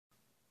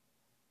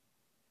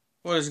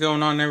What is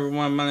going on,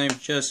 everyone? My name is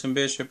Justin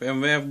Bishop,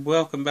 and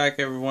welcome back,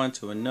 everyone,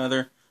 to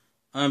another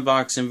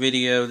unboxing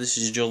video. This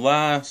is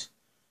July's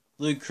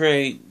Loot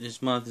Crate.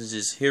 This month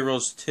is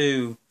Heroes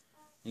 2.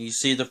 And you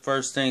see, the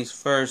first things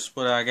first,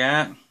 what I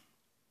got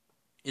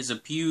is a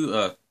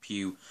Q-Pop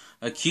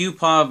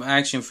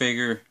action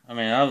figure. I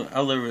mean,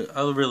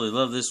 I really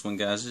love this one,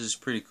 guys. This is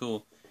pretty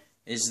cool.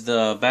 It's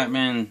the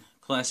Batman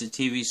Classic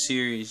TV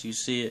series. You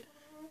see it?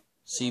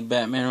 See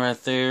Batman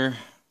right there.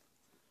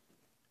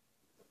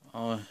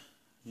 Oh,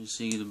 you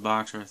see the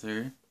box right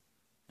there.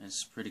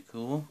 That's pretty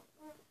cool.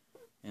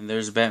 And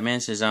there's Batman.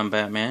 It says, "I'm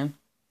Batman."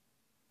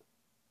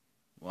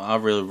 Well, I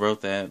really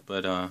wrote that,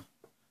 but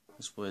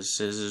that's what it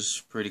says.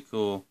 It's pretty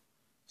cool.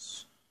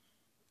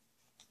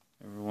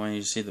 Everyone,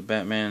 you see the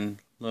Batman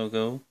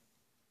logo.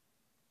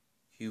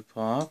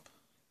 Q-Pop.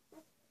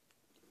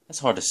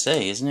 That's hard to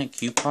say, isn't it?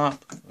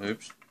 Q-Pop.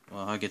 Oops.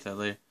 Well, I'll get that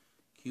later.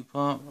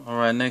 Q-Pop.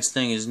 Alright, next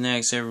thing is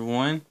next,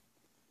 everyone.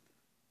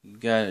 You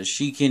got a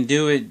She Can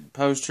Do It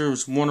poster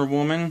with Wonder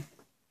Woman.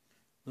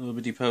 Little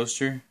bitty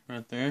poster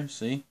right there.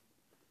 See?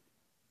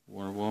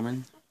 Wonder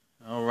Woman.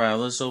 Alright,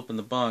 let's open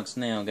the box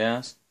now,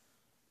 guys.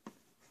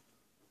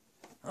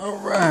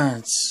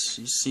 Alright.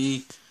 You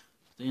see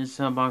the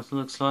inside box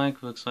looks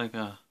like? Looks like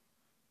a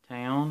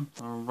town.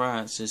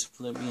 Alright, so just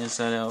flip the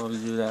inside out. We'll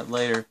do that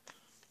later.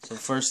 So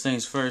first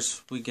things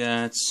first, we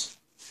got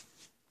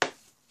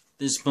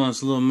this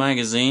month's little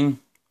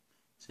magazine.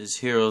 It says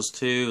Heroes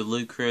 2,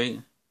 Loot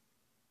Crate.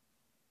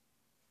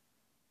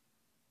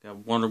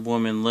 Got Wonder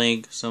Woman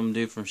Link, some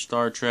dude from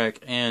Star Trek,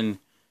 and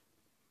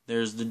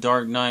there's the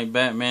Dark Knight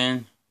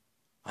Batman.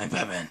 I'm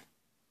Batman.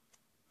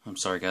 I'm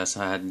sorry, guys,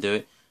 I had to do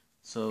it.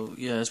 So,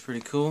 yeah, that's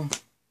pretty cool.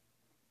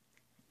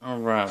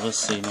 Alright, let's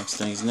see. Next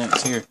thing's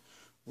next here.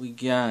 We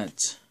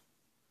got,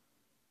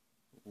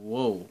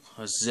 whoa,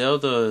 a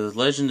Zelda,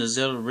 Legend of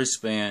Zelda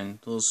wristband,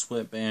 little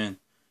sweatband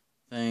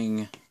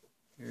thing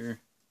here.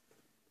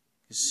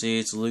 You see,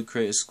 it's a Loot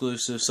Crate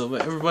exclusive. So,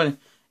 everybody,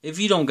 if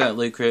you don't got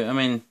Loot Crate, I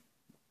mean,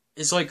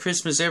 it's like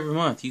Christmas every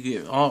month. You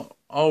get all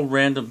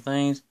random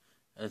things,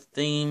 a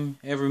theme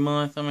every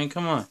month. I mean,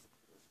 come on.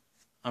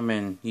 I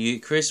mean, you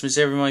get Christmas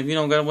every month. You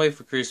don't gotta wait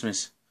for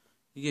Christmas.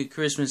 You get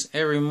Christmas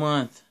every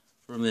month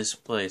from this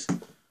place.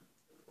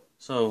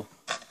 So,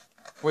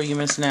 where are you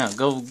missing out?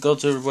 Go to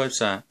their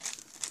website.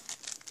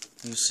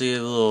 You see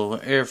a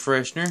little air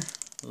freshener,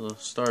 a little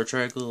Star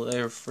Trek little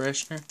air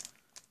freshener.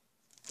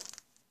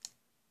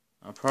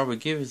 I'll probably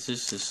give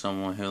this to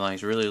someone who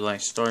really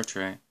likes Star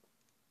Trek.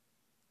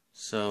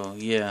 So,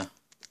 yeah.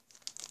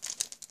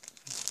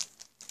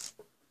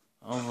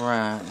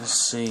 Alright,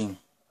 let's see.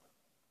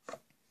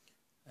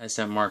 That's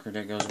that marker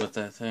that goes with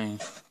that thing.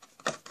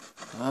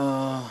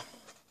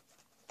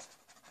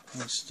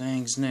 Next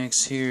thing's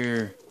next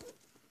here.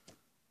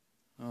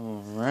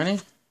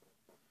 Alrighty.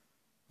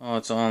 Oh,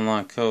 it's an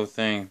online code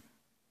thing.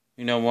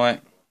 You know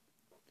what?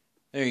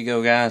 There you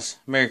go, guys.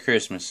 Merry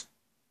Christmas.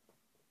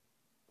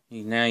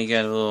 Now you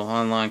got a little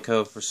online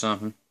code for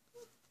something.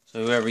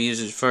 So whoever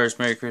uses it first,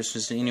 Merry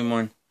Christmas to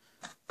anyone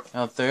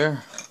out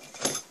there.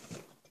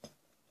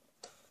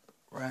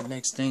 Right,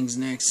 next thing's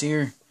next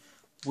here.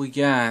 We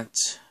got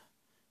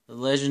The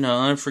Legend of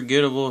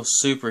Unforgettable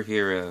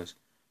Superheroes.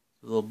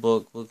 A little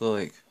book, look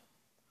like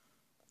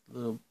a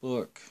little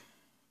book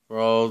for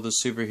all the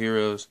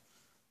superheroes.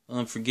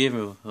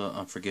 Unforgettable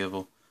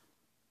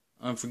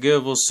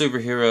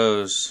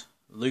Superheroes.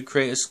 Loot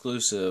Crate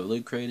exclusive,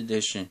 Loot Crate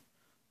edition.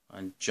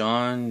 By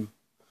John,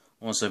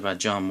 I won't say by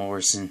John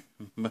Morrison,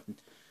 but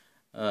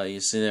you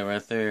see that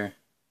right there.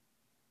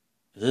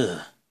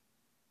 Ugh,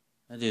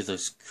 that dude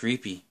looks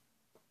creepy.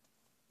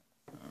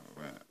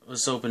 Alright,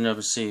 let's open it up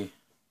and see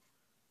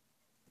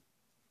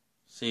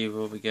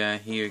what we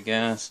got here,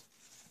 guys.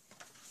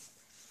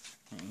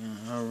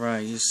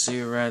 Alright, you see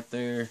it right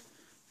there.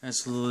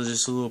 That's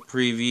just a little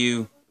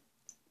preview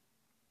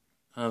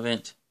of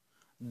it.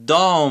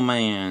 Doll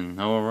Man.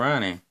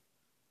 Alrighty.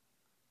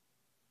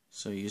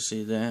 So you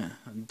see that?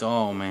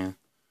 Doll Man.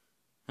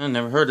 I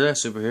never heard of that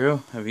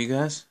superhero. Have you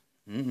guys?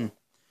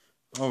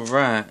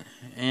 Alright.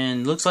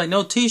 And looks like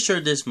no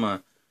t-shirt this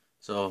month.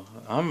 So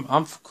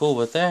I'm cool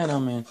with that. I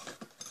mean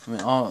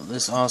all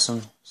this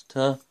awesome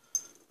stuff.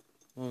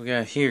 What we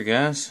got here,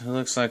 guys? It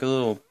looks like a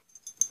little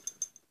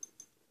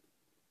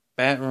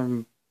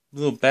batarang.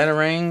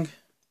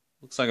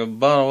 Looks like a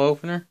bottle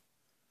opener.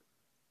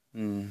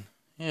 And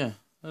yeah,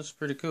 that's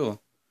pretty cool.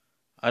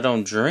 I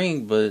don't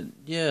drink, but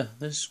yeah,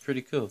 this is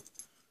pretty cool.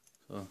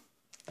 So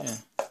yeah,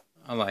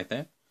 I like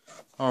that.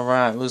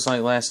 Alright, looks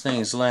like last thing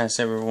is last,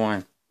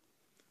 everyone.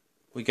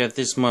 We got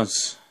this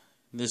month's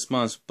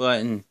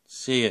button.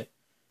 See it?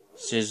 It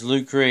says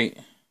Loot Crate.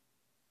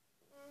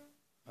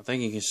 I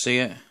think you can see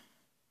it.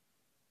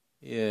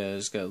 Yeah,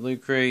 it's got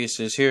Loot Crate. It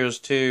says Heroes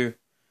 2,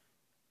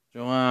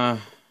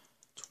 July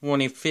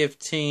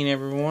 2015,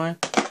 everyone.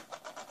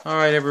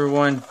 Alright,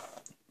 everyone.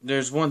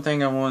 There's one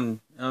thing I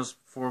want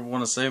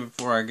to say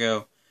before I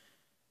go.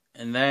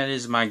 And that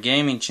is my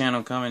gaming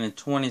channel coming in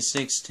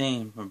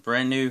 2016. A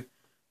brand new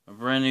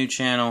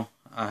channel.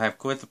 I have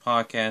quit the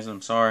podcast.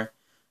 I'm sorry.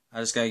 I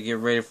just gotta get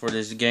ready for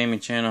this gaming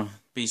channel,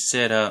 be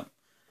set up.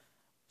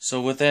 So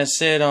with that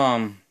said,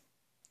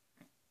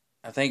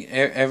 I think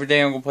every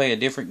day I'm gonna play a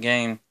different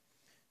game,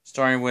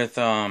 starting with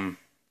the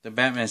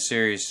Batman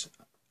series.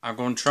 I'm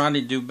gonna try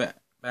to do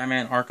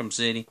Batman Arkham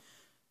City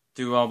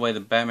through all the way to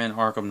Batman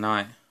Arkham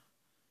Knight.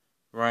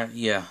 Right?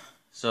 Yeah.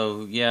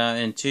 So yeah,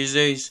 and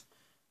Tuesdays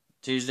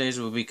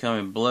will be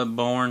coming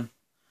Bloodborne.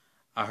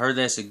 I heard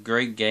that's a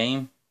great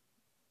game.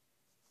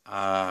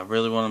 I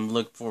really want to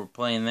look forward to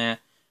playing that.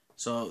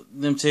 So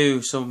them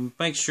two. So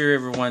make sure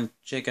everyone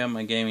check out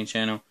my gaming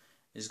channel.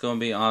 It's gonna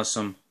be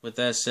awesome. With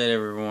that said,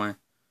 everyone,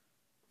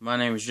 my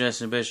name is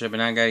Justin Bishop,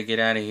 and I gotta get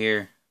out of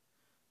here.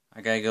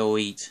 I gotta go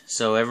eat.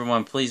 So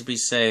everyone, please be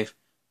safe.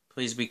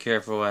 Please be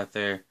careful out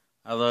there.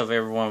 I love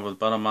everyone with the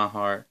bottom of my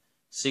heart.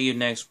 See you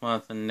next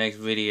month in the next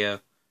video.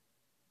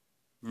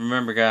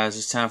 Remember, guys,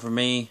 it's time for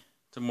me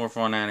to morph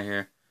on out of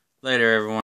here. Later, everyone.